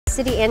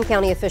City and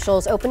county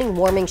officials opening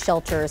warming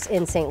shelters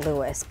in St.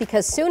 Louis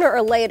because sooner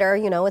or later,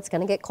 it's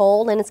going to get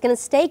cold and it's going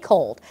to stay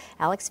cold.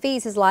 Alex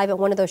Fees is live at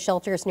one of those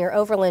shelters near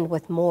Overland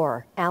with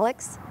more.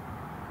 Alex?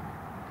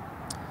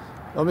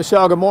 Well,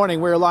 Michelle, good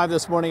morning. We're live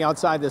this morning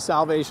outside the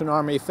Salvation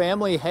Army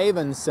Family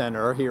Haven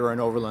Center here in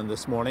Overland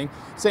this morning.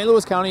 St.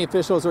 Louis County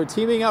officials are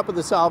teaming up with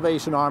the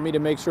Salvation Army to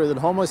make sure that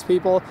homeless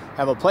people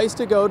have a place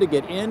to go to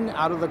get in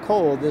out of the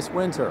cold this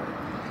winter.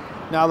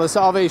 Now, the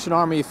Salvation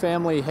Army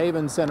Family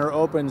Haven Center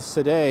opens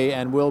today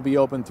and will be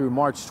open through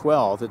March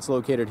 12th. It's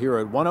located here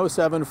at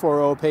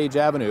 10740 Page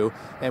Avenue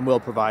and will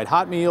provide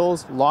hot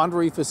meals,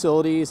 laundry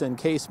facilities, and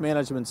case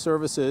management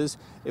services.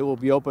 It will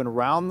be open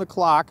round the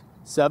clock,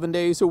 7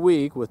 days a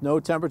week with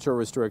no temperature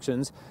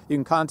restrictions. You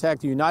can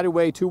contact United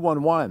Way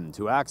 211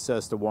 to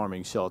access the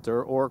warming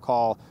shelter or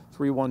call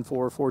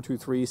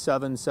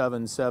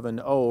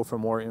 314-423-7770 for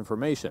more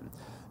information.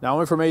 Now,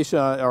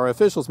 our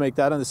officials make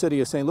that in the city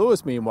of St.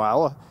 Louis,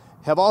 meanwhile,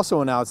 have also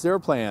announced their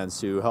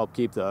plans to help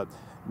keep the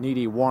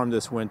needy warm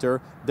this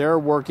winter. They're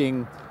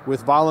working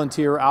with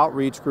volunteer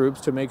outreach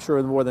groups to make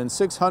sure that more than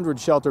 600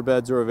 shelter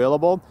beds are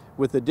available,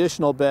 with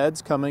additional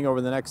beds coming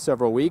over the next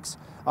several weeks.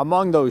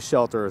 Among those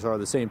shelters are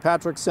the St.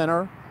 Patrick's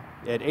Center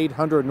at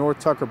 800 North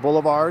Tucker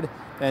Boulevard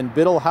and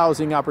Biddle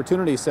Housing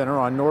Opportunity Center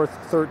on North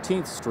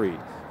 13th Street.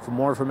 For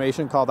more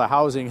information, call the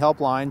Housing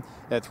Helpline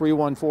at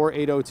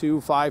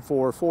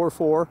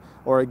 314-802-5444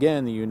 or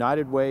again, the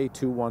United Way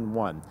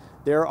 211.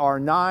 There are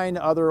 9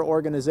 other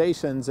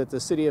organizations that the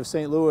city of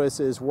St.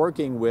 Louis is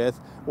working with,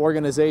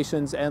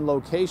 organizations and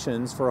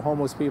locations for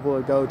homeless people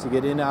to go to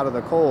get in out of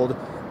the cold.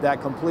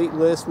 That complete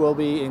list will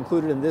be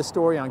included in this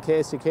story on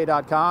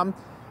KSTK.com,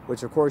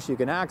 which of course you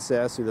can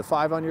access through the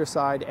 5 on Your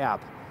Side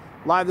app.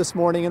 Live this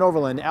morning in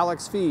Overland,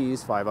 Alex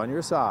Fees, 5 on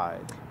Your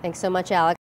Side. Thanks so much, Alex.